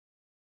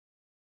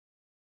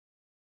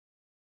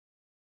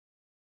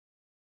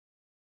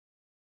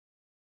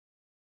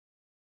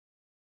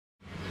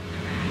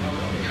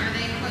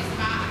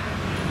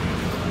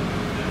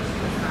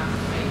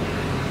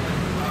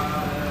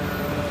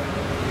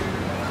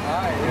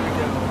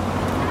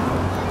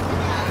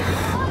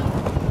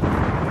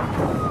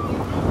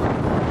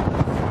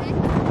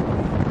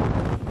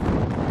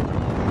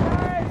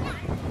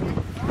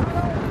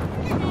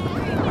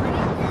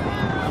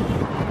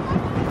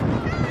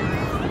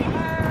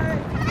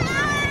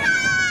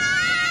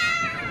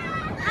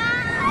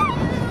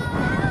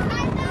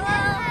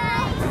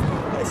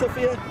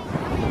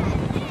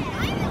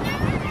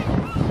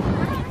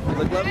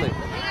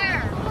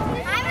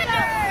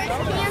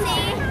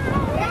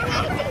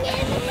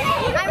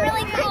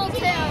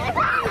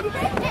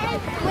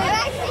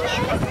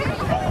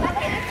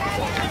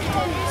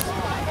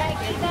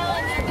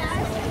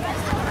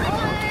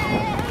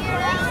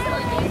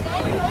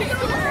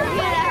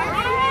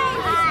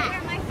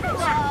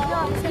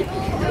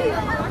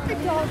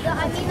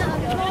What's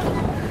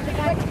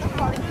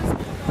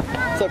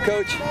up,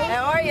 Coach?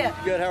 How are you?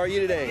 Good. How are you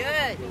today?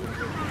 Good.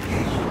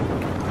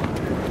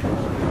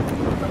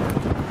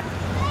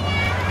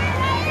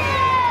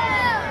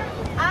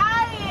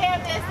 I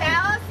am Miss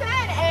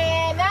Allison,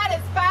 and that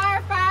is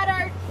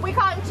firefighter. We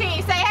call him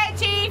Chief. Say hey,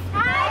 Chief.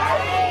 Hi,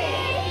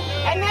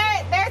 Chief. And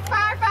there's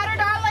firefighter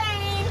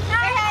Darlene.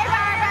 Say hey,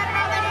 firefighter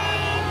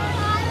Darlene.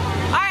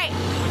 All right,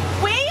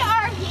 we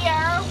are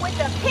here with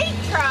the pink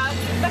truck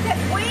because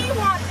we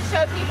want to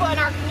show people in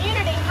our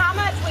community how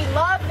much we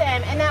love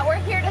them and that we're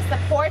here to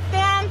support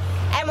them.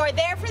 And we're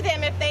there for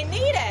them if they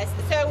need us.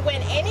 So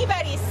when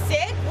anybody's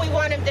sick, we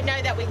want them to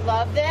know that we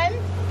love them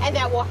and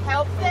that we'll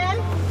help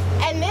them.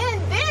 And then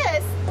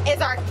this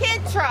is our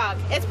kid truck.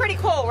 It's pretty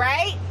cool,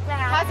 right?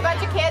 Has a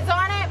bunch of kids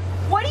on it.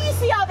 What do you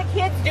see all the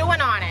kids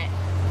doing on it?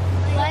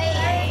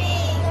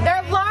 Learning.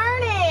 They're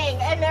learning.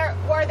 And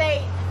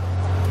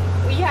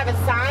you have a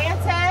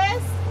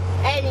scientist,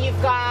 and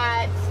you've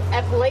got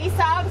a police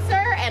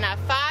officer and a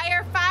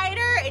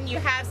firefighter, and you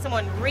have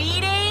someone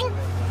reading.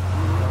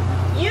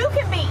 You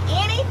can be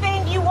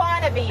anything you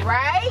want to be,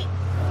 right?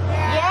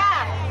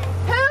 Yeah.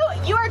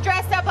 You are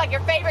dressed up like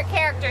your favorite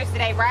characters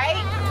today,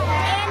 right?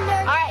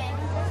 All right.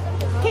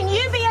 Can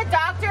you be a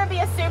doctor and be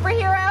a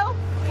superhero?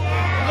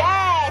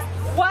 Yes.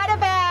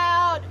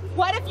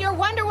 What if you're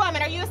Wonder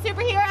Woman? Are you a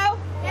superhero?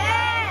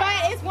 Yes.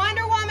 But is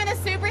Wonder Woman a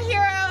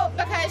superhero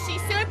because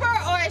she's super,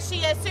 or is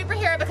she a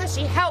superhero because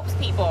she helps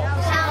people?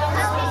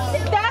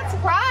 That's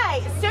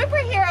right.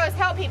 Superheroes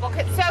help people.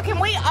 So can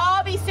we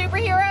all be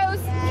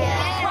superheroes?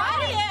 Yes.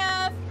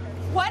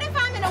 What if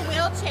I'm in a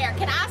wheelchair?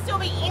 Can I still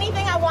be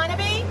anything I want to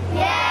be?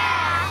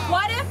 Yeah.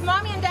 What if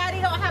Mommy and Daddy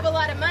don't have a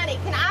lot of money?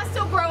 Can I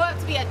still grow up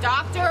to be a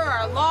doctor or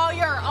a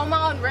lawyer or own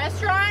my own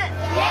restaurant?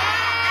 Yeah.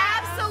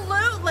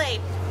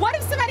 Absolutely. What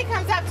if somebody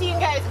comes up to you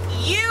and goes,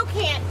 you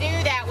can't do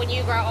that when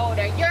you grow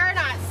older. You're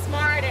not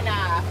smart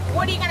enough.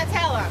 What are you going to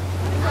tell them?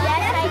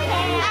 Yes,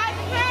 I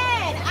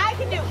can. I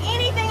can do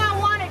anything I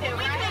want to do.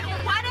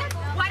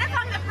 What if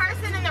I'm the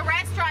person in the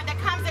restaurant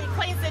that comes and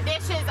cleans the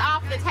dishes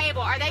off the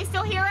table? Are they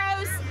still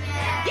heroes?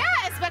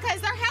 Yes,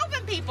 because they're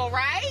helping people,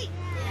 right?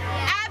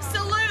 Yeah.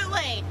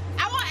 Absolutely.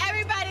 I want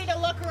everybody to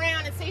look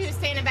around and see who's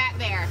standing back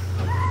there.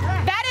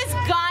 That is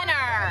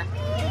Gunner.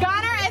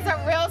 Gunner is a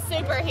real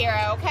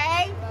superhero,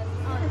 okay?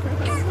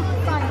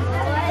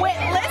 Wait,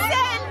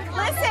 listen.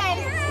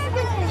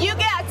 You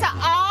get to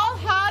all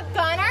hug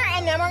Gunner,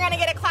 and then we're going to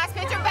get a class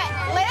picture. But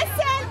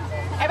listen,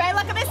 everybody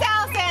look at Miss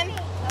Allison.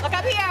 Look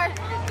up here.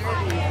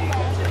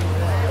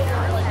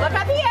 Look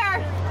up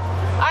here.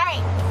 All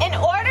right, in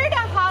order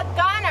to hug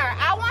Gunner,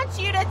 I want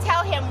you to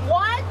tell him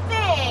one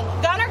thing.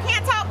 Gunner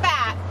can't talk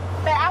back,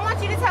 but I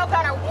want you to tell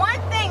Gunner one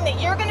thing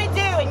that you're going to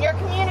do in your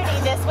community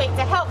this week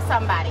to help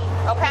somebody,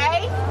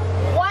 okay?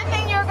 One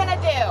thing you're going to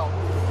do,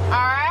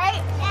 all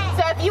right?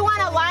 So if you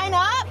want to line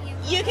up,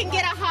 you can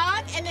get a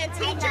hug, and then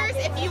teachers,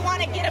 if you want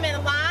to get them in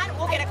line,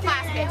 we'll get a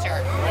class picture,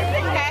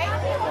 okay?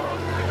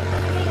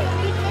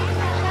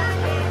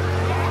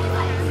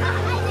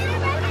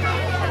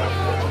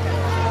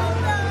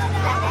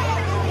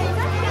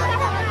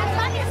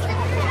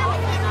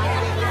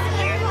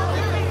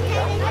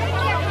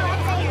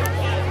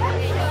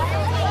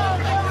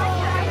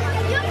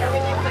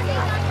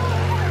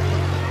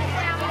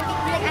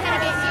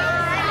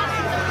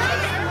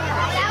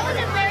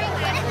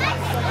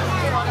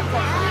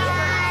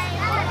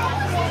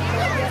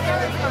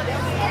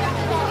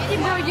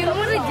 You know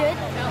what I did?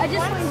 I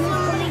just went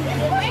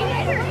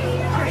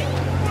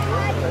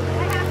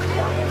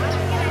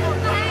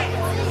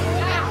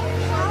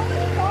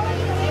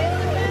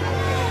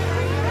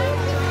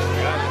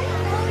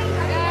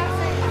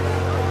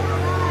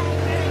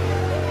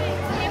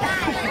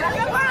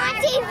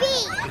TV.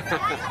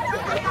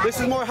 This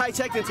is more high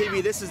tech than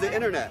TV. This is the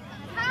internet.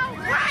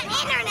 What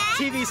internet?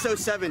 TV's so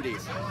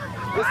 70s.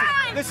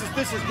 This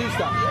is new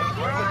stuff.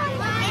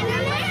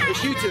 It's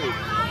YouTube.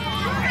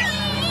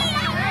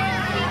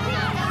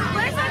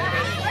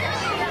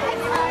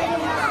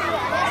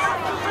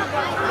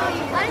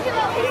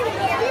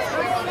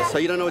 So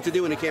you don't know what to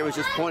do when the camera's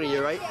just pointing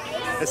you, right?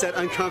 It's that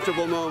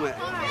uncomfortable moment.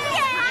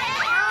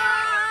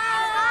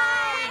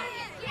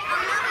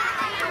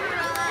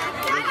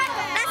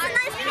 That's a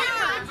nice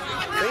camera.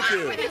 Thank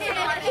you.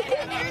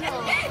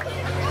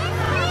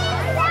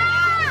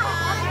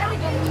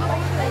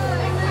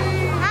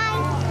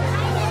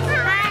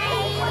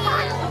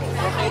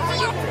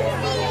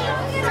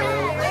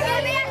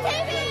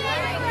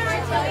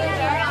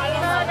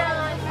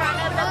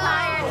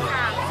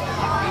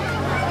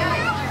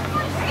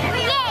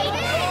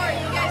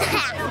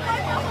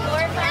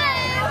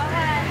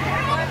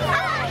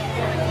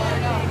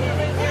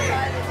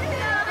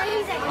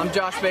 I'm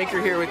Josh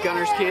Baker here with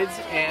Gunner's Kids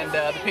and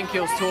the Pink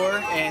Hills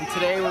Tour, and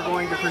today we're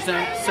going to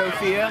present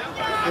Sophia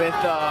with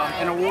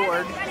an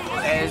award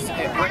as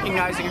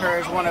recognizing her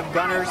as one of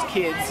Gunner's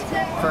Kids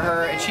for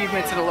her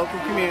achievements in the local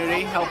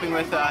community, helping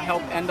with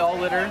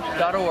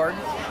helpendalllitter.org.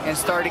 and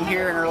starting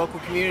here in our local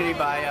community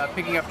by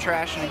picking up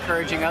trash and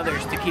encouraging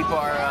others to keep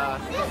our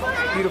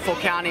beautiful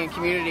county and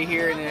community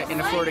here in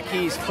the Florida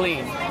Keys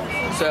clean.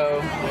 So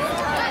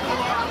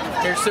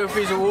here's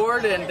Sophie's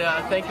award, and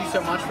thank you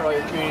so much for all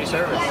your community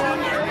service.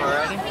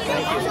 Alrighty,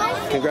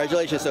 thank you.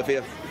 Congratulations,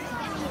 Sophia.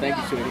 Thank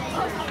you, sweetie.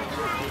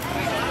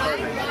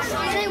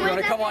 You want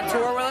to come on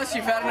tour with us?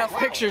 You've had enough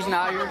pictures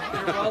now. You're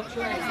well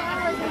trained.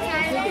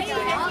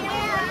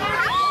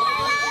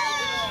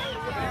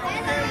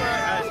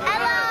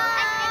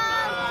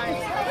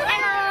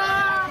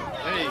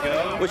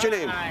 What's your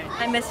name?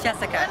 I'm Miss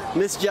Jessica.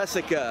 Miss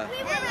Jessica.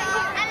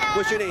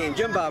 What's your name?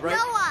 Jim Bob, right?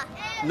 Noah.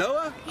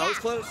 Noah? I was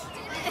close.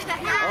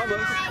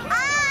 Almost.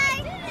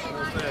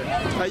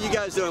 How you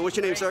guys doing? What's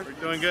your name, sir? We're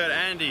doing good.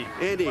 Andy.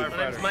 Andy. My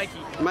name's Mikey.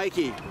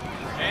 Mikey.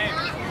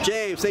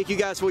 James, thank you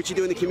guys for what you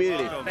do in the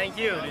community. Thank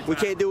you. We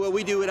can't do what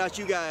we do without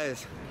you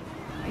guys.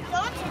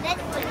 Alright,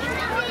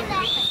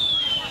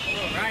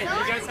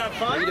 you guys have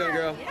fun? How you doing,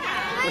 girl?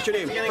 What's your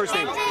name? First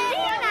name?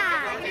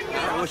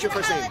 What's your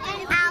first name?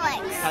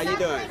 Alex. How you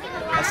doing?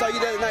 I saw you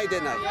the other night,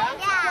 didn't I?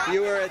 Yeah.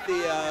 You were at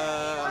the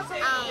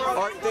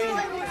art thing?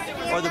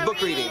 Or the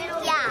book reading?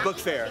 Yeah. The book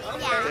fair?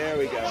 Yeah. There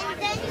we go.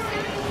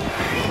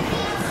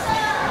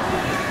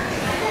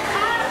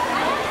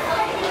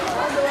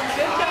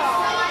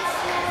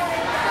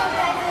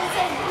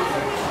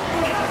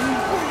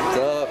 What's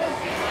up?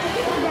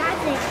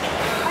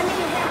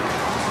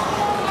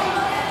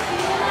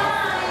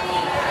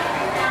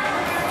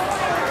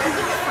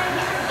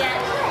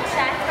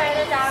 Checked by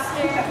the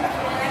doctor.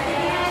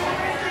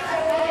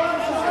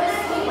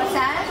 What's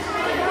that?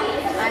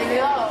 I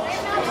know.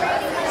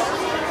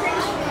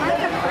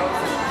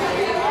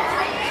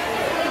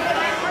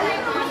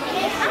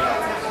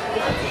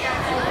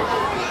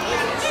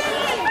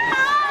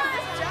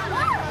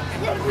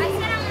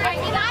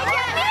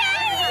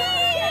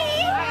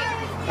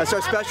 That's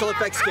our special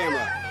effects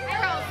camera. I'm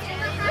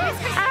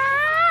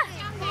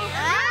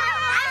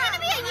gonna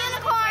be a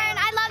unicorn.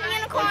 I love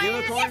unicorns. A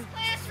unicorn?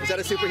 Is that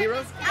a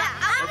superhero? Yeah,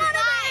 I want to be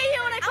a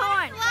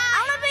unicorn.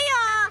 I want to be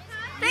a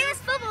famous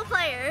football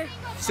player.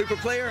 Super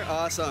player?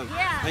 Awesome.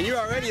 Yeah. And you're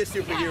already a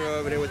superhero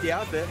over there with the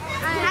outfit.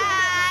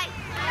 Hi.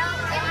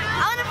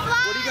 I want to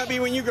fly. What are you going to be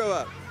when you grow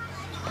up?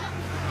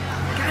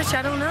 Gosh,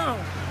 I don't know.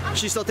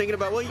 She's still thinking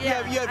about, well, you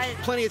have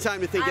plenty of time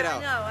to think it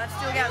out. I know. I've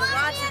still got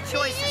lots of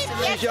choices to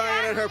make. She's young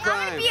and in her I want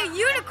prime. to be a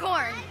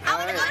unicorn. I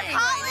want to go to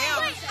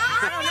college.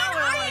 I don't know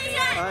what I want to be.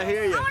 I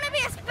hear you. I want to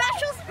be a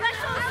special.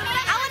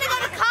 I want to go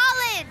to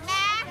college.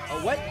 A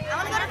what? I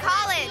want to go to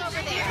college.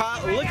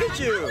 Look at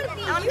you.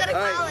 I want to go to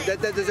All college. right,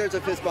 that deserves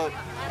a fist bump.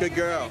 Good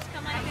girl. I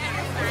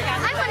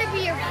want to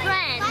be your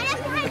friend.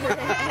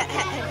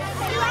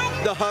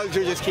 The hugs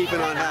are just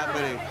keeping on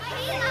happening.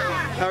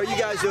 How are you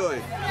guys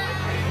doing?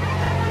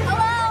 Hello,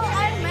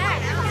 I'm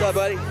Max. What's up,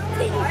 buddy?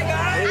 Hey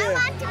there. I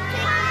want to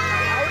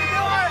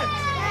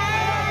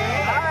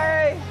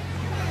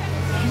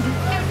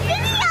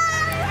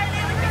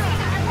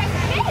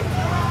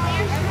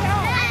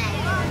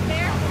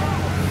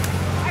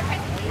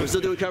play. We're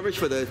still doing coverage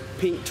for the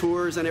pink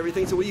tours and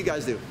everything. So what do you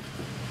guys do?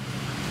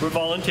 We're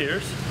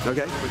volunteers.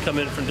 Okay. We come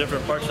in from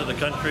different parts of the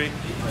country,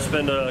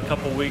 spend a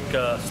couple-week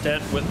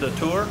stint with the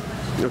tour.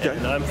 Okay.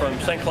 And I'm from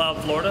St.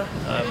 Cloud, Florida.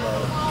 I'm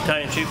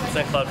Battalion Chief of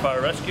St. Cloud Fire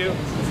Rescue,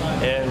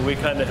 and we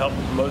kind of help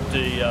promote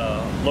the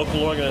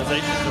local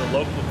organizations, the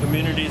local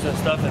communities and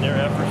stuff in their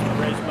efforts to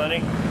raise money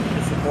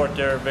to support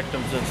their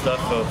victims and stuff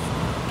of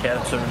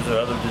cancers or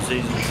other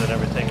diseases and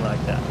everything like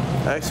that.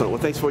 Excellent.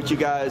 Well, thanks for what you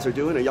guys are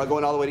doing. Are y'all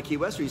going all the way to Key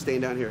West, or are you staying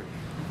down here?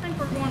 I think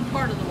we're going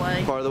part of the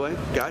way. Part of the way?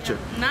 Gotcha.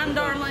 And I'm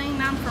Darlene.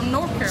 I'm from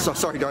North Carolina. So,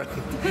 sorry,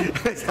 Darlene.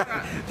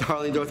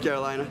 Darlene, North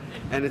Carolina.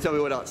 And then tell me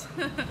what else.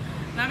 And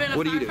I've been a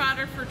What do you do?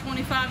 firefighter for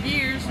 25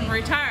 years and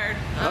retired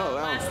Oh,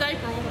 wow. last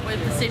April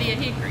with the city of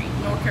Hickory,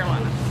 North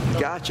Carolina.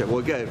 Gotcha.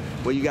 Well, good.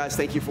 Well, you guys,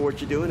 thank you for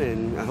what you're doing,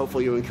 and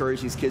hopefully you'll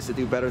encourage these kids to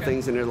do better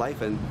things in their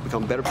life and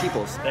become better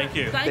peoples. Thank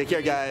you. Take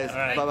care, guys. All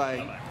right. Bye-bye.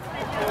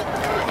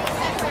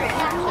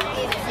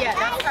 Yeah,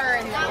 that's her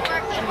and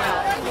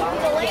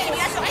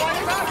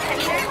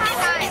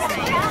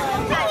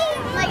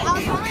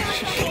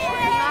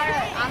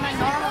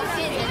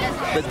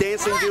The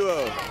dancing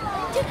duo.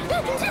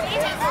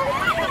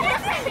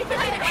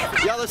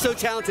 Y'all are so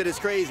talented, it's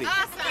crazy.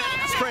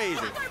 It's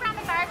crazy.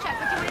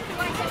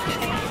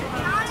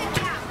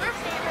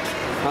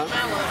 Huh?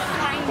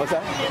 What's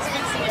that?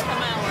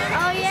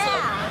 Oh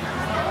yeah.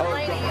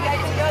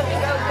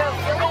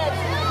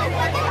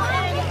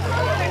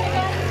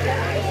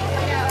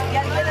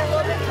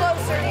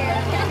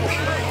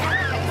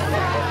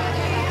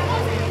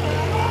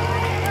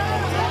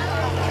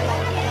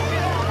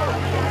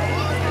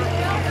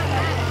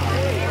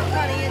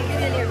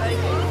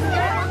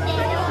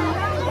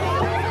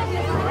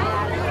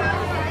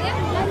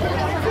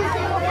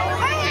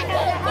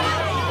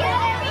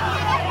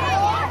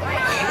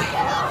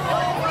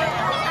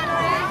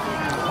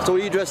 So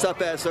what are you dressed dressed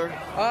up as, sir?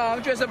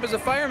 I'm dressed up as a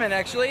fireman,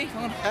 actually.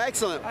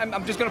 Excellent.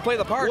 I'm just going to play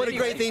the part. What a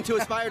anyway. great thing to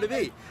aspire to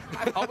be.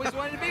 I've always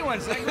wanted to be one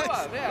since I grew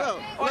up. Yeah.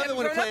 Well, love it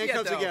when a plan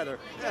comes together.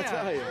 That's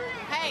right.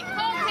 Hey,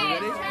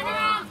 kids, turn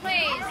around,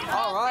 please.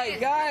 All right,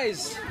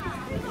 guys.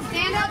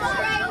 Stand up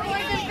straight,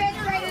 boys and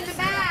fifth grade in the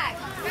back.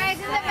 Guys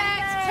in the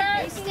back,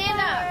 turn, stand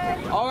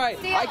up. All right,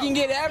 I can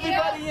get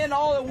everybody in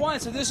all at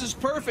once, and this is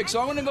perfect. So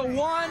I'm going to go 1, 2,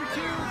 3.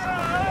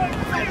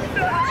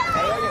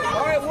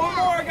 All right, one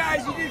more,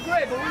 guys. You did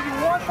great, but we do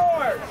one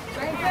more.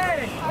 Same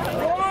thing.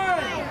 1,